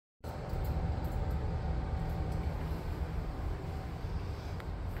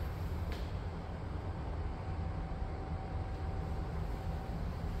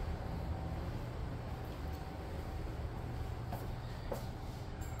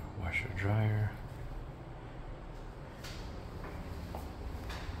dryer.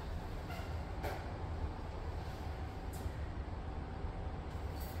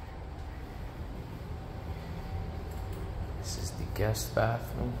 This is the guest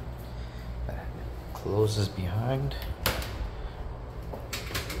bathroom that closes behind.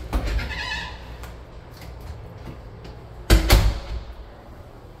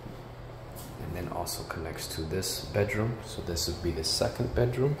 And then also connects to this bedroom. So this would be the second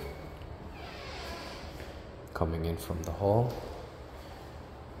bedroom. Coming in from the hall.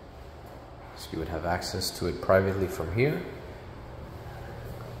 So you would have access to it privately from here.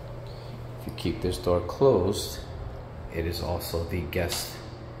 If you keep this door closed, it is also the guest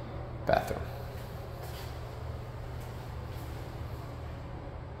bathroom.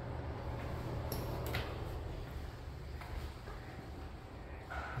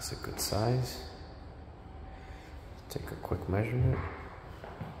 It's a good size. Take a quick measurement.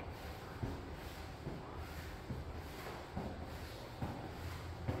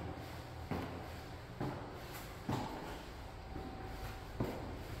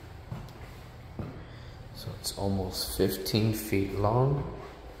 So it's almost 15 feet long.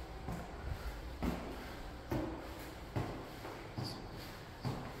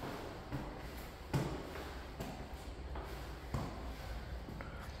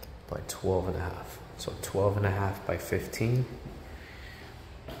 By 12 and a half. So 12 and a half by 15.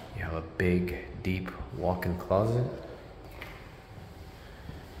 You have a big, deep walk-in closet.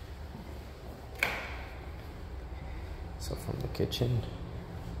 So from the kitchen,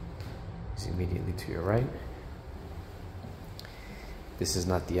 is immediately to your right. This is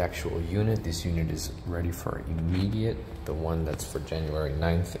not the actual unit. This unit is ready for immediate. The one that's for January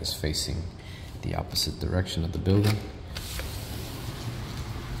 9th is facing the opposite direction of the building.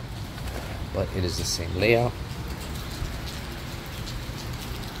 But it is the same layout.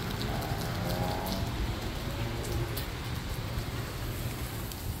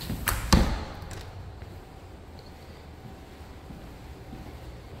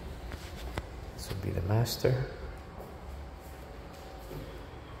 This would be the master.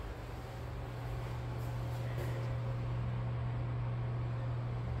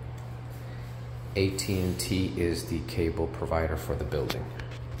 AT&T is the cable provider for the building.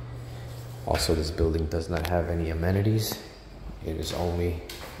 Also, this building does not have any amenities. It is only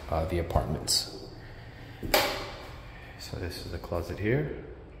the apartments. So this is the closet here,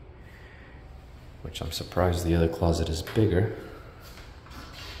 which I'm surprised the other closet is bigger.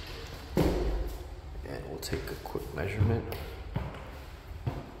 And we'll take a quick measurement.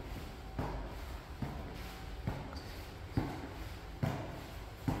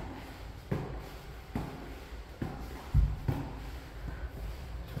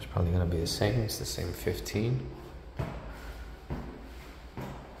 Probably gonna be the same. It's the same 15.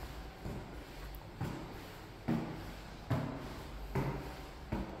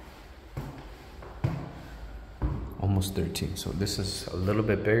 Almost 13. So this is a little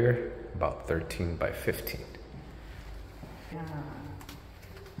bit bigger, about 13 by 15.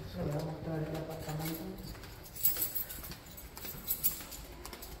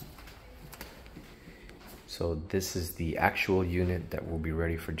 So this is the actual unit that will be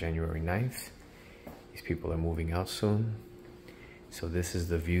ready for January 9th. These people are moving out soon. So this is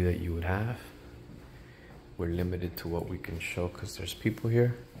the view that you would have. We're limited to what we can show because there's people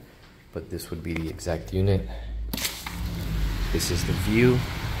here, but this would be the exact unit. This is the view.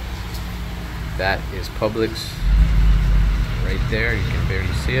 That is Publix right there. You can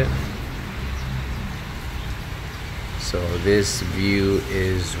barely see it. So this view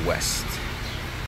is west.